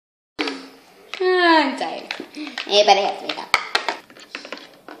Everybody has makeup.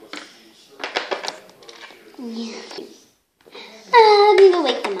 Yeah. We will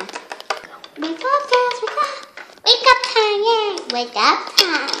wake them up. Wake up, girls, wake up. Wake up time, yeah. Wake up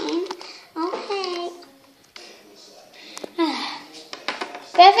time. Okay.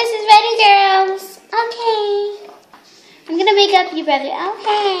 Breakfast is ready, girls. Okay. I'm gonna wake up you, brother.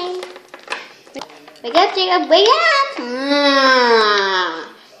 Okay. Wake up, Jacob. Wake up.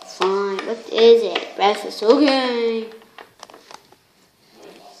 Fine. What is it? Breakfast. Okay.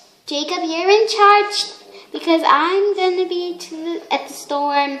 Jacob, you're in charge because I'm gonna be at the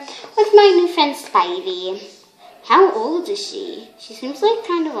store with my new friend Spidey. How old is she? She seems like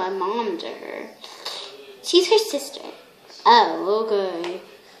kind of a mom to her. She's her sister. Oh, okay.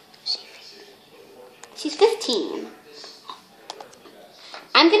 She's 15.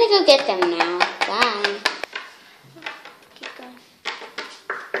 I'm gonna go get them now. Bye. Keep going.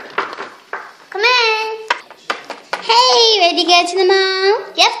 Come in. Hey, ready to go to the mall?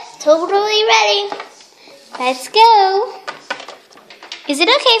 Yep, totally ready. Let's go. Is it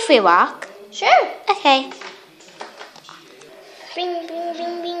okay if we walk? Sure. Okay. Bing, bing,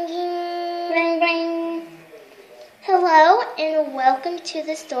 bing, bing, bing. Bing, bing. Hello, and welcome to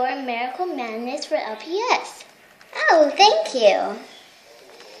the store Miracle Madness for LPS. Oh, thank you.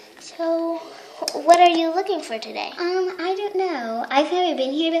 So, what are you looking for today? I don't know. I've never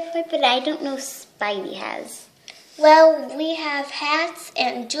been here before, but I don't know Spidey has. Well, we have hats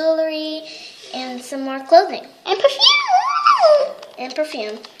and jewelry and some more clothing. And perfume! And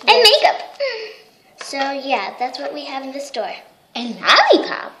perfume. And makeup. So, yeah, that's what we have in the store. And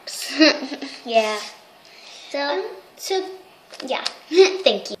lollipops. Yeah. So, yeah.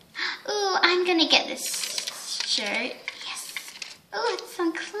 Thank you. Oh, I'm gonna get this shirt. Yes. Oh, it's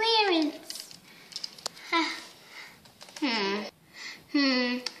on clearance.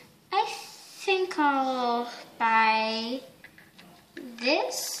 I think I'll buy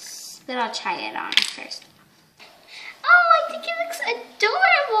this, but I'll try it on first. Oh, I think it looks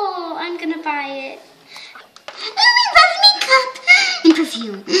adorable. I'm gonna buy it. Oh, I love makeup and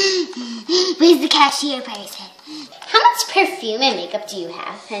perfume. Where's the cashier person? How much perfume and makeup do you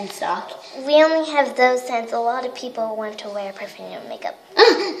have in stock? We only have those since a lot of people want to wear perfume and makeup.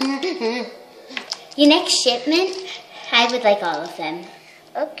 Your next shipment? I would like all of them.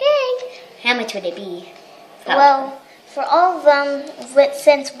 Okay. How much would it be? Well, for all of them,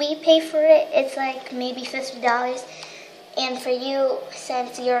 since we pay for it, it's like maybe $50. And for you,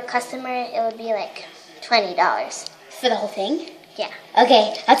 since you're a customer, it would be like $20. For the whole thing? Yeah.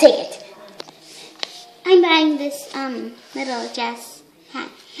 Okay, I'll take it. I'm buying this little dress hat.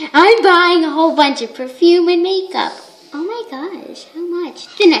 I'm buying a whole bunch of perfume and makeup. Oh my gosh, how much?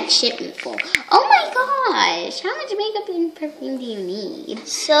 The next shipment for. Oh my gosh, how much makeup and perfume do you need?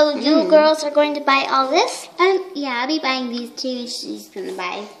 So you girls are going to buy all this? Yeah, I'll be buying these two. She's gonna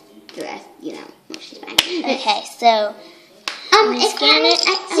buy the rest, you know, what she's buying. Okay, so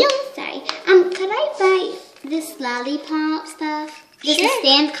sorry. Could I buy this lollipop stuff? Does the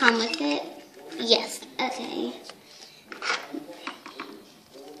stand come with it? Yes. Okay.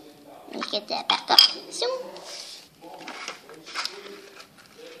 Let me get that back up. Zoom.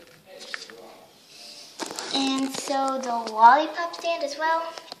 And so the lollipop stand as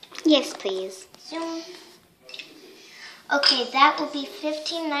well? Yes, please. Zoom. Okay, that will be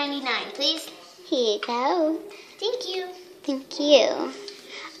 $15.99, please. Here you go. Thank you. Thank you.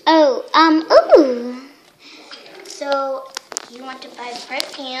 Oh, ooh. So, you want to buy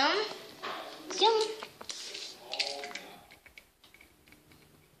perfume? Zoom.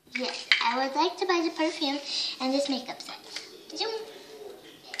 Yes, I would like to buy the perfume and this makeup set. Zoom.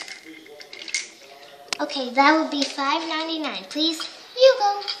 Okay, that will be $5.99, please. Here you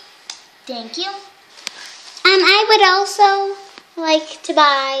go. Thank you. I would also like to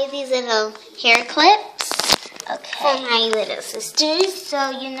buy these little hair clips. Okay. For my little sisters. So,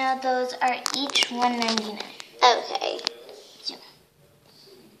 you know, those are each $1.99. Okay.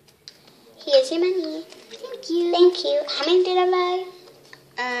 Here's your money. Thank you. Thank you. How many did I buy?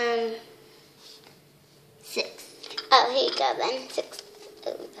 6. Oh, here you go then. 6.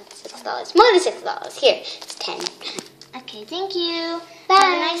 Oh, that's $6. More than $6. Here, it's 10. Okay, thank you. Bye.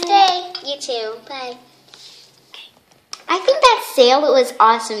 Have a nice day. You too. Bye. Okay. I think that sale was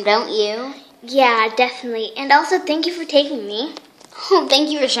awesome, don't you? Yeah, definitely. And also, thank you for taking me. Oh, thank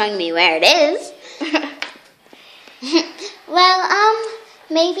you for showing me where it is. Well,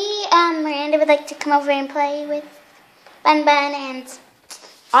 maybe Miranda would like to come over and play with Bun Bun and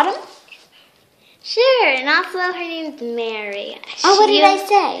Autumn? Sure, and also her name's Mary. Oh, what did I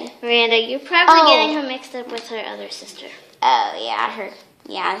say? Miranda, you're probably getting her mixed up with her other sister. Oh, yeah,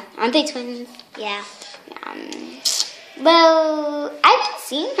 Yeah, aren't they twins? Yeah. Well, I haven't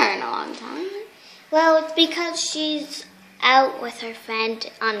seen her in a long time. Well, it's because she's out with her friend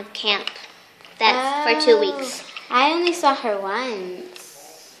on camp. That's for 2 weeks. I only saw her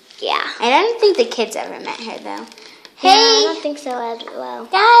once. Yeah. I don't think the kids ever met her, though. Hey! Yeah, I don't think so as well.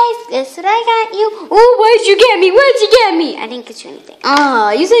 Guys, guess what I got you? Oh, what'd you get me? What'd you get me? I didn't get you anything.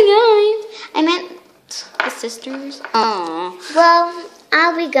 Oh, you said hi. I meant the sisters. Oh. Well,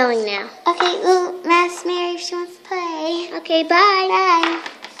 I'll be going now. Okay, well, ask Mary if she wants to play. Okay, bye. Bye.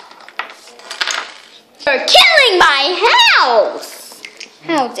 You're killing my house!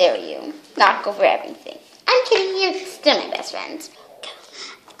 How dare you knock over everything? I'm kidding, you're still my best friends.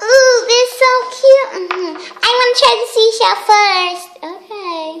 Ooh, they're so cute. I want to try the seashell first.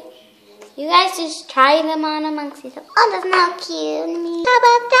 Okay. You guys just try them on amongst yourselves. Oh, that's not cute. How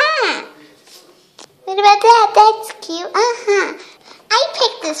about that? What about that? That's cute. I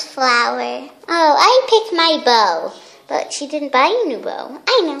picked this flower. Oh, I picked my bow. But she didn't buy a new bow.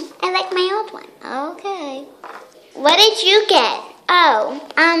 I know. I like my old one. Okay. What did you get? Oh,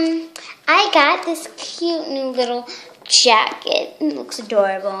 I got this cute new little jacket. It looks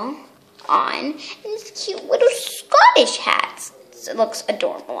adorable on. And this cute little Scottish hat. It looks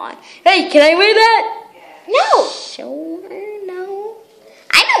adorable on. Hey, can I wear that? No. Sure, no.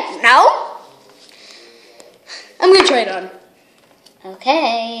 I don't know. I'm going to try it on.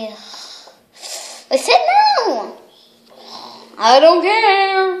 Okay. I said no. I don't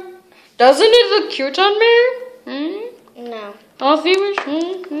care. Doesn't it look cute on me? No. Oh, viewers,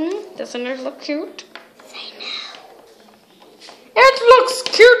 doesn't it look cute? Say no. It looks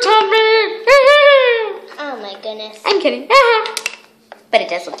cute on me. Oh my goodness. I'm kidding. But it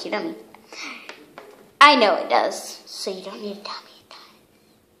does look cute on me. I know it does, so you don't need to tell me it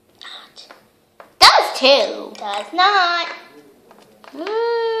does. Not. Does too. Does not.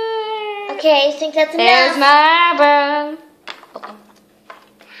 Okay, I think that's enough. There's my eyebrow.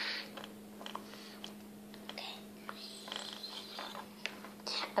 Okay.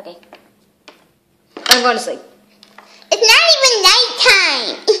 Okay. I'm going to sleep. It's not even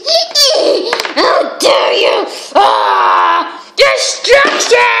nighttime. How dare you! Ah!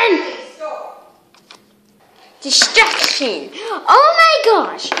 Distraction! Distraction. Oh my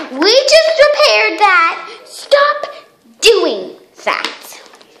gosh. We just repaired that. Stop doing that.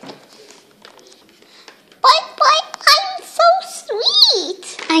 But I'm so sweet.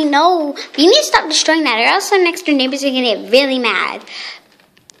 I know. But you need to stop destroying that or else our next door neighbors are going to get really mad.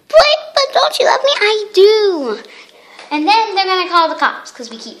 But don't you love me? I do. And then they're going to call the cops because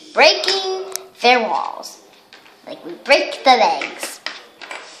we keep breaking their walls. Like we break the legs.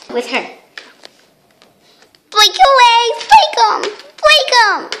 With her. Break your legs. Break them. Break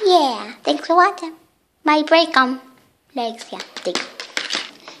them. Yeah. Thanks for watching. My break them. Legs. Yeah.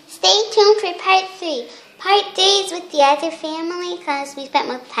 Stay tuned for part 3. Part 3 is with the other family because we spent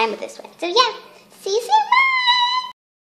more time with this one. So yeah. See you soon. Bye.